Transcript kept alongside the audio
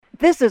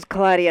This is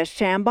Claudia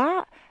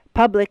Shambaugh,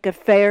 Public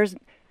Affairs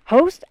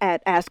host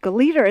at Ask a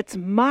Leader. It's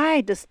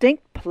my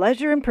distinct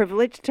pleasure and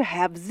privilege to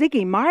have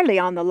Ziggy Marley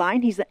on the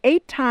line. He's an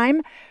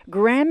 8-time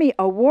Grammy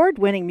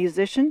Award-winning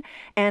musician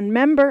and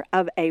member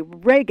of a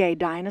reggae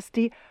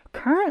dynasty,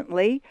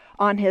 currently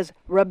on his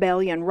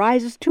Rebellion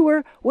Rises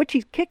tour, which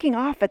he's kicking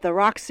off at the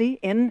Roxy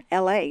in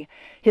L.A.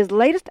 His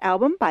latest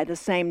album by the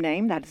same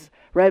name, that is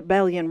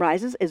Rebellion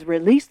Rises, is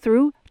released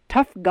through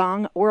Tough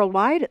Gong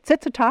Worldwide. It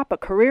sits atop a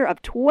career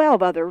of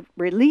 12 other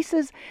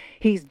releases.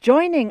 He's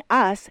joining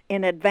us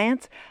in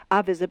advance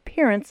of his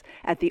appearance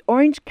at the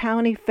Orange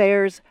County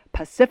Fair's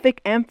Pacific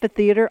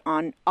Amphitheater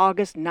on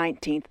August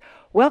 19th.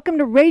 Welcome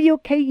to Radio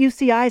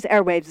KUCI's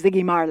airwaves,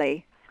 Ziggy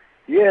Marley.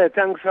 Yeah,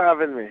 thanks for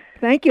having me.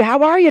 Thank you.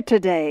 How are you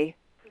today?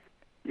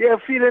 Yeah,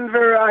 feeling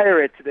very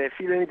irate today.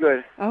 Feeling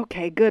good.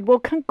 Okay, good. Well,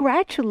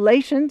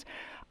 congratulations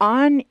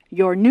on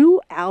your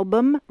new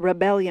album,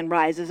 Rebellion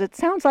Rises. It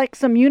sounds like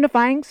some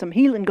unifying, some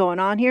healing going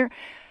on here.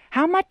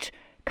 How much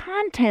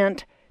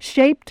content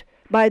shaped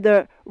by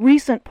the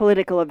recent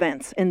political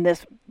events in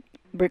this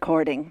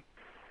recording?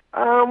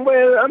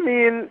 Well, I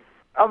mean,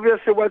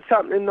 obviously what's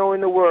happening now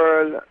in the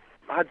world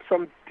had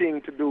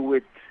something to do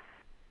with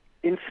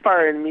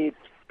inspiring me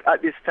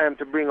at this time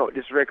to bring out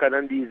this record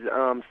and these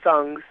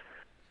songs.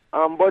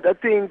 But I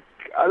think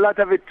a lot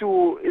of it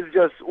too is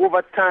just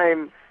over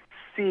time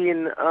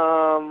seeing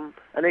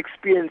and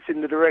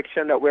experiencing the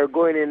direction that we're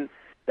going in,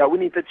 that we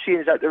need to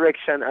change that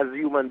direction as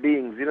human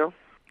beings, you know?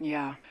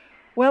 Yeah.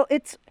 Well,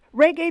 it's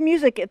reggae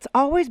music. It's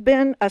always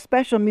been a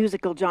special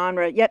musical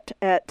genre, yet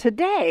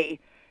today,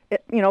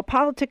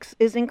 politics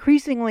is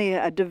increasingly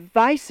a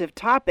divisive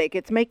topic.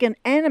 It's making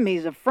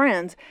enemies of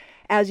friends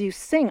as you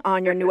sing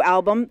on your new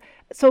album.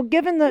 So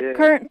given the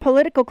current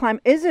political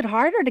climate, is it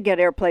harder to get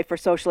airplay for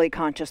socially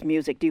conscious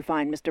music, do you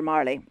find, Mr.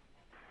 Marley?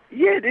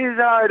 Yeah, it is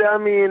hard. I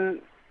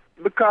mean,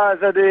 because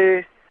of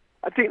the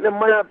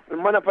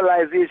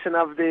monopolization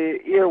of the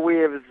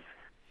airwaves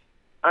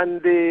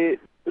and the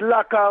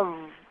lack of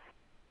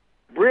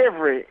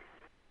bravery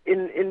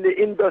in the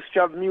industry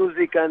of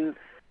music and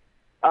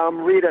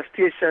radio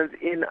stations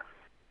in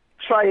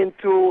trying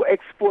to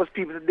expose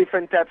people to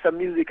different types of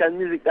music and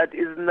music that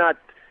is not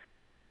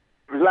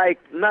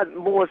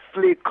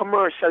mostly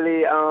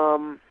commercially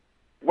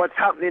what's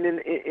happening in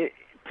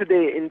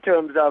today in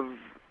terms of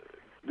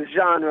the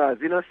genres,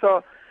 you know.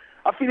 So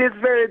I feel it's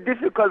very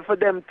difficult for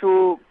them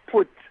to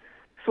put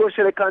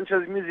socially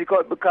conscious music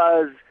out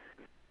because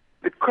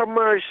the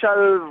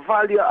commercial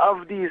value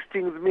of these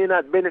things may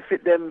not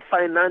benefit them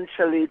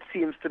financially, it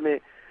seems to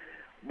me,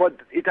 but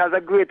it has a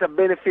greater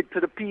benefit to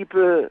the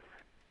people,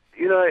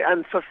 you know,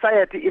 and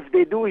society if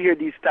they do hear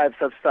these types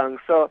of songs.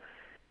 So,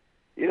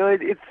 you know,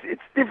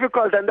 it's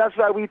difficult, and that's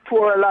why we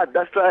tour a lot.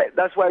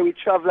 That's why we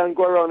travel and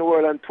go around the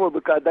world and tour,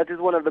 because that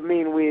is one of the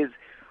main ways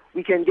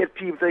we can get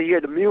people to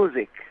hear the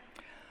music.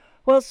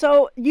 Well,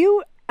 so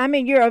you're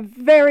a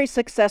very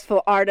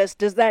successful artist.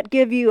 Does that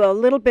give you a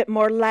little bit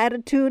more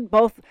latitude,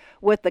 both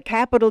with the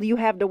capital you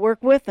have to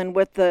work with and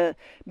with the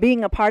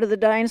being a part of the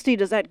dynasty?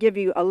 Does that give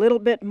you a little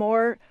bit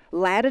more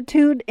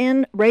latitude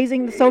in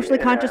raising the socially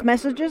conscious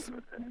messages?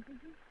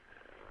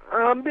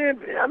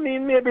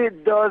 Maybe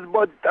it does,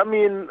 but I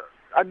mean,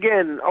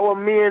 again, our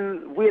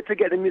main way to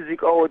get the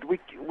music out, we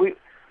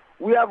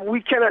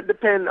cannot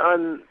depend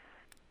on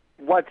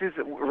what is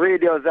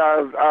radios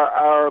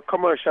or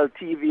commercial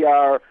TV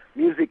or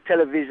music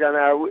television.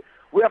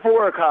 We have to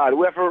work hard.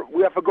 We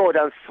have to go out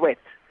and sweat.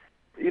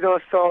 You know,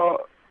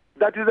 so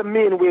that is the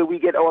main way we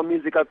get our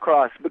music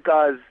across,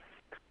 because,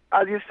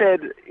 as you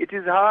said, it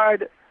is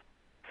hard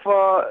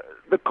for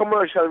the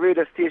commercial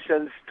radio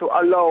stations to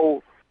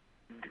allow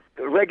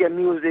reggae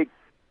music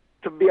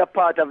to be a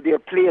part of their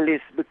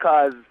playlist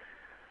because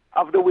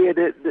of the way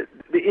the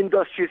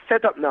industry is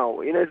set up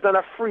now. You know, it's not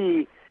a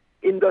free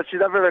industry.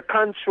 It's a very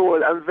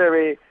controlled and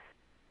very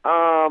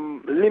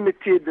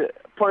limited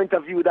point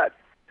of view that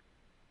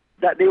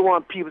they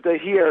want people to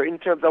hear in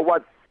terms of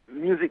what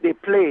music they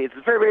play. It's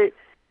very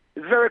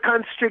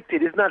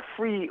constricted. It's not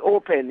free,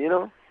 open, you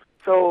know.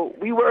 So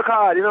we work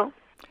hard, you know.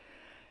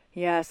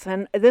 Yes,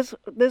 and this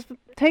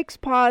takes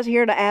pause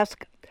here to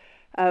ask,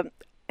 a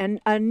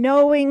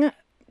knowing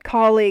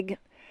colleague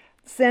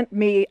sent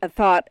me a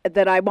thought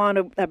that I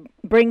want to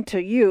bring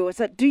to you. Is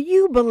that, do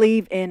you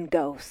believe in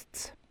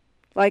ghosts?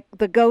 Like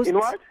the ghosts? In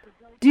what?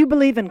 Do you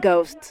believe in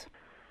ghosts?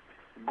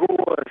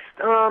 Ghosts?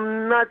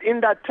 Not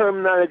in that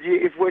terminology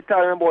if we're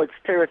talking about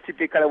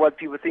stereotypically what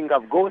people think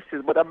of ghosts,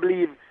 but I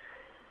believe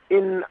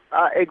in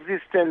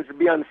existence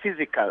beyond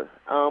physical.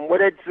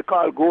 Whether it's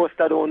called ghost,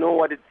 I don't know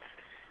what it's.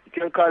 You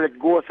can call it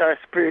ghost or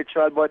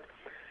spiritual, but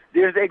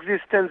there's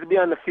existence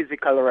beyond the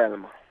physical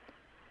realm.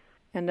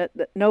 And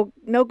no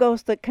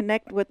ghosts that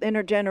connect with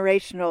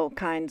intergenerational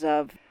kinds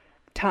of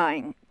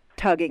tugging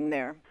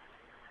there.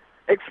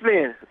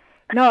 Explain.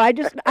 No, I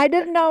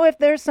didn't know if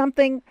there's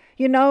something,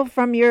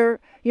 from your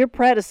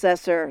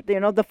predecessor,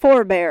 the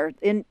forebear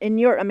in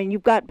your. I mean,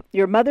 you've got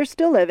your mother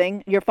still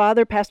living. Your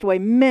father passed away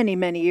many,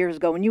 many years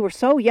ago, and you were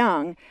so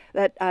young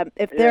that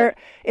Yeah.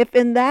 if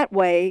in that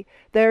way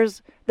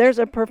there's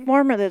a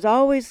performer that's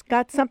always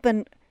got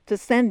something to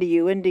send to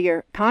you into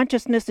your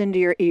consciousness, into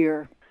your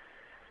ear.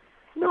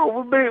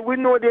 No, we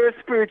know there are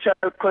spiritual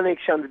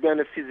connections beyond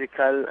the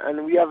physical,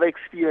 and we have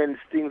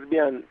experienced things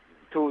beyond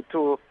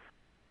to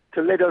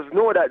let us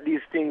know that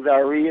these things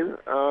are real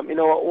in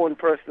our own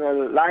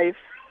personal life.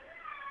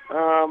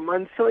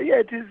 And so,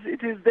 yeah,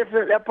 it is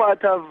definitely a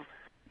part of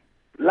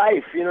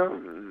life.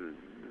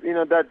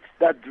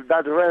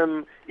 That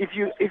realm. If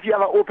you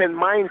have an open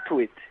mind to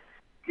it,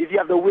 if you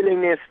have the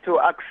willingness to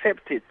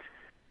accept it,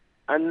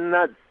 and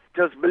not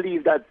just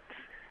believe that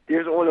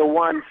there's only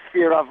one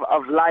sphere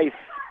of life.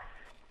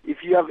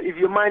 If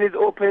your mind is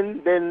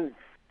open, then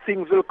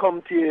things will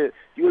come to you.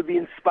 You will be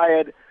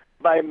inspired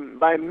by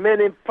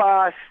many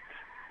past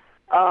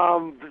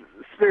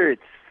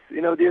spirits.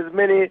 There's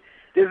many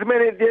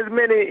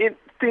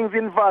things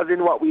involved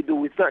in what we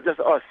do. It's not just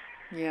us,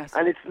 Yes.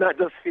 and it's not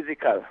just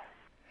physical.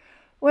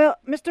 Well,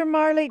 Mr.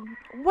 Marley,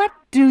 what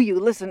do you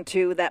listen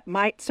to that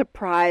might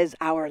surprise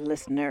our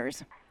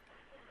listeners?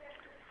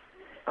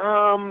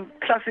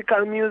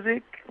 Classical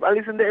music. I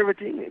listen to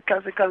everything.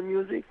 Classical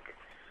music,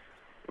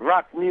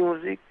 rock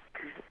music,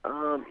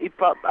 hip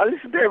hop. I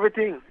listen to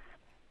everything.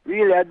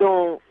 Really, I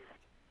don't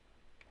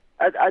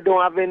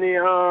have any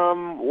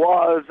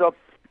walls up.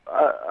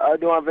 I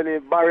don't have any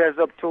barriers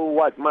up to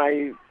what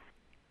I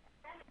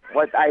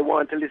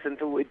want to listen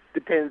to. It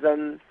depends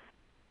on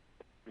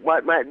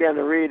what might be on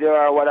the radio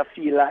or what I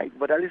feel like.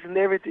 But I listen to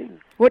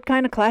everything. What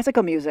kind of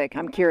classical music?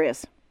 I'm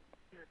curious.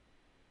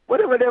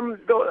 Whatever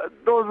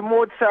those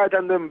Mozart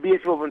and them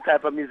Beethoven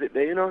type of music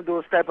there,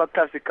 those type of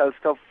classical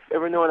stuff.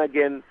 Every now and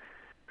again,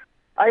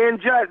 I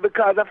enjoy it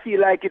because I feel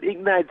like it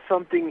ignites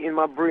something in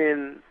my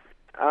brain.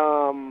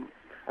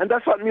 And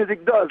that's what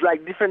music does,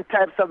 like different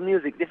types of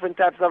music, different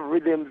types of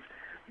rhythms,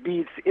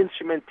 beats,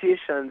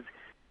 instrumentations.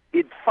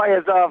 It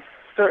fires off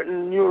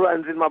certain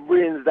neurons in my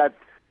brains that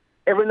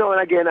every now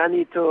and again I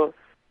need to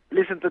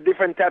listen to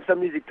different types of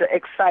music to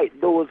excite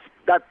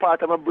that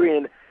part of my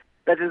brain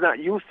that is not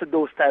used to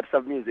those types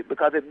of music,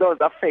 because it does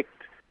affect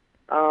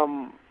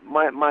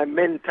my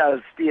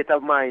mental state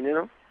of mind.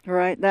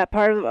 Right, that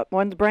part of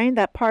one's brain,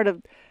 that part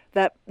of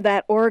that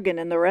organ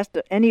and the rest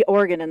of any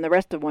organ in the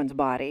rest of one's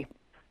body.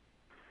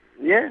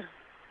 Yeah.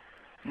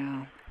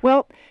 Yeah.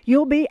 Well,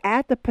 you'll be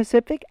at the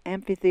Pacific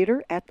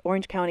Amphitheater at the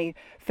Orange County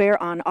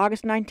Fair on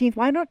August 19th.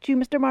 Why don't you,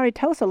 Mr. Marley,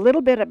 tell us a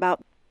little bit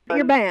about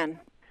your band?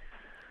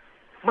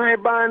 My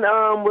band,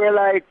 we're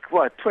like,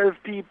 12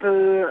 people.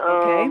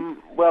 Okay.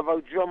 We have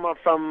a drummer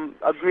from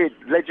a great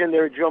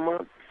legendary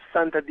drummer,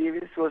 Santa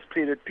Davis, who was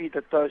played with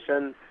Peter Tosh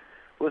and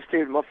who was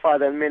played with my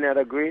father and many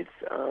other greats.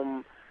 We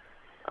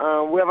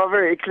have a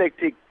very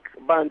eclectic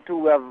band too.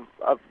 We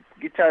have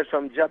guitars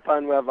from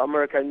Japan, we have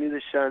American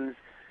musicians,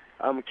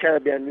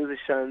 Caribbean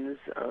musicians,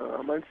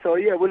 and so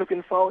yeah, we're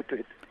looking forward to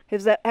it.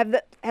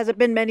 Has it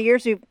been many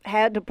years you've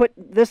had to put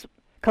this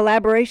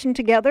collaboration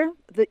together,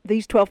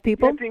 these 12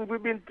 people? I think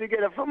we've been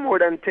together for more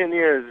than 10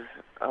 years,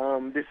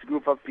 this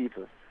group of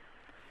people.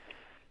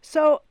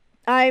 So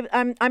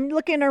I'm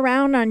looking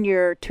around on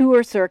your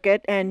tour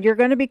circuit, and you're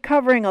going to be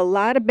covering a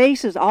lot of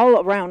bases all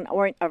around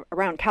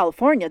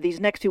California these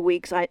next 2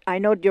 weeks. I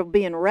know you'll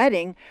be in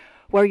Redding,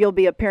 where you'll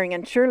be appearing,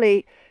 and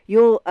surely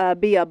you'll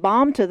be a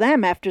balm to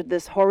them after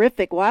this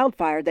horrific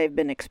wildfire they've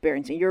been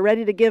experiencing. You're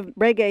ready to give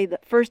reggae the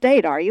first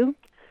aid, are you?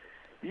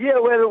 Yeah,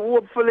 well,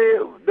 hopefully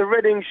the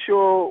Reading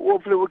show,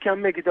 hopefully we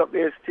can make it up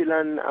there still,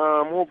 and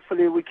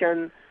hopefully we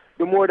can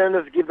do more than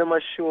just give them a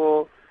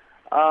show.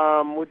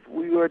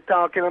 We were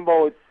talking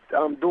about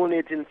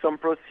donating some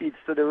proceeds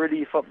to the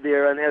relief up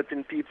there and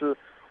helping people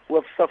who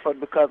have suffered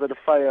because of the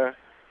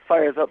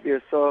fires up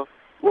there. So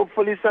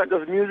hopefully it's not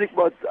just music,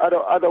 but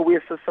other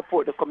ways to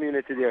support the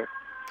community there.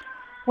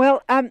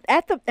 Well,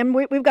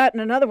 we've gotten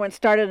another one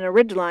started in a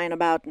ridgeline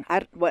about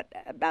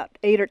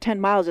 8 or 10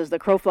 miles as the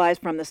crow flies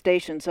from the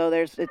station. So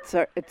it's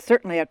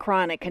certainly a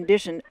chronic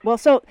condition. Well,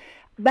 so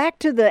back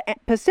to the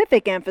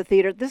Pacific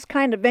Amphitheater, this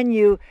kind of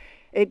venue,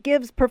 it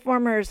gives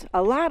performers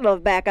a lot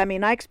of back. I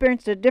mean, I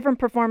experienced a different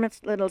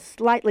performance at a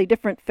slightly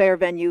different fair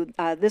venue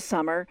this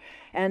summer,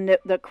 and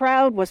the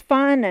crowd was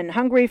fun and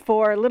hungry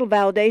for a little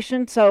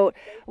validation. So,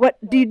 what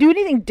do you do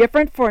anything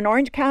different for an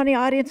Orange County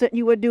audience that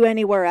you would do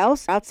anywhere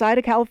else outside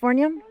of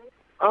California?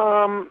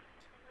 Not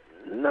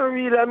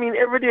really. I mean,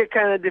 every day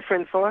kind of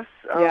different for us.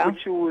 Yeah. We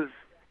choose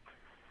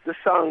the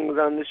songs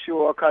on the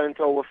show according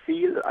to our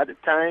feel at the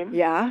time.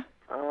 Yeah.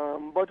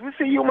 But we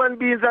see human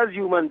beings as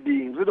human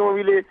beings. We don't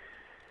really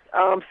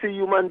see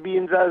human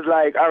beings as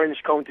like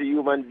Orange County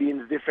human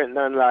beings different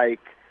than like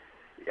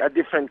a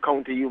different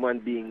county human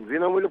beings. We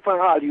look at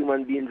all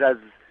human beings as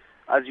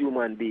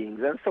human beings.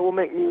 And so we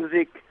make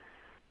music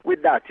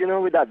with that,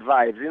 with that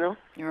vibes.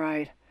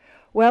 Right.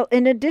 Well,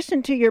 in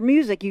addition to your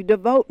music, you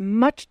devote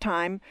much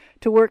time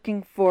to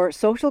working for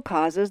social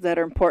causes that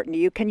are important to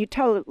you. Can you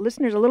tell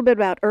listeners a little bit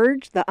about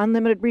URGE, the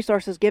Unlimited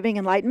Resources Giving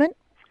Enlightenment?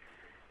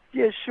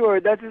 Yes, sure.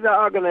 That is an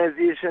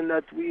organization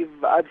that we've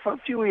had for a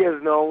few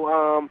years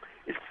now.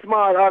 It's a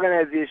small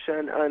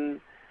organization, and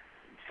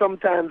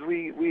sometimes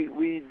we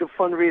do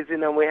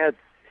fundraising and we have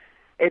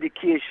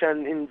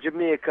education in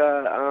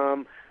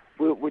Jamaica.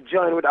 We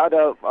join with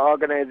other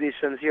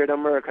organizations here in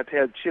America to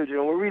help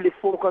children. We really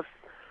focus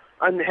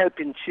on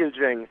helping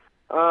children.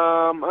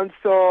 And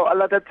so a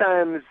lot of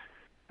times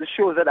the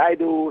shows that I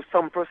do,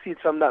 some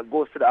proceeds from that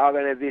goes to the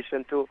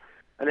organization too,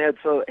 and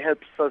helps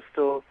us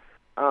to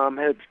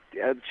help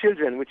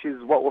children, which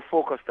is what we're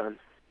focused on.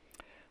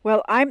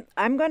 Well, I'm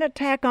going to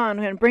tack on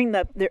and bring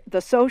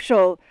the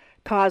social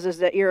causes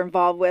that you're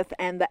involved with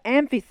and the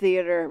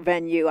amphitheater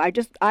venue.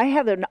 I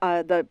have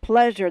the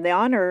pleasure, the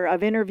honor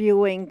of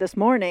interviewing this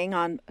morning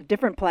on a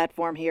different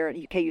platform here at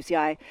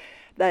KUCI,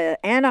 the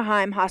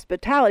Anaheim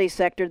hospitality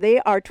sector. They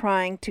are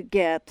trying to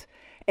get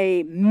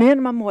a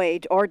minimum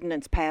wage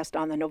ordinance passed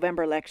on the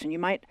November election.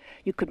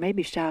 You could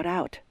maybe shout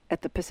out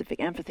at the Pacific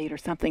Amphitheater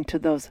something to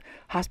those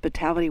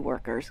hospitality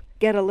workers.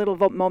 Get a little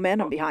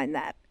momentum behind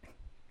that.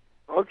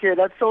 Okay,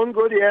 that sounds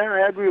good. Yeah,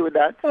 I agree with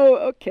that. Oh,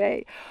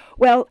 okay.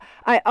 Well,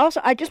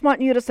 I just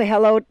want you to say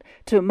hello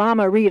to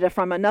Mama Rita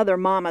from another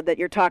mama that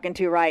you're talking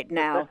to right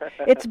now.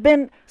 It's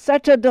been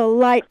such a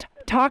delight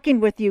talking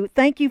with you.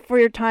 Thank you for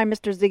your time,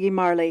 Mr. Ziggy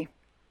Marley.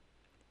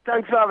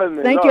 Thanks for having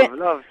me. Thank you.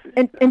 Love.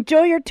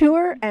 Enjoy your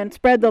tour and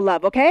spread the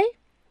love, okay?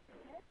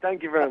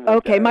 Thank you very much.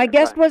 Okay, my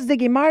guest was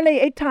Ziggy Marley,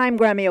 8-time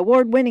Grammy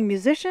Award-winning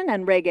musician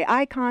and reggae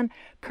icon,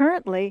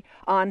 currently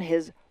on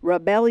his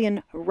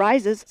Rebellion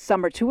Rises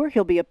summer tour.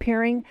 He'll be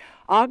appearing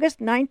August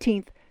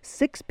 19th,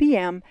 6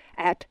 p.m.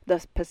 at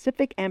the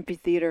Pacific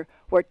Amphitheater,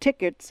 where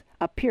tickets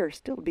appear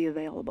still to be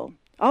available.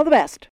 All the best.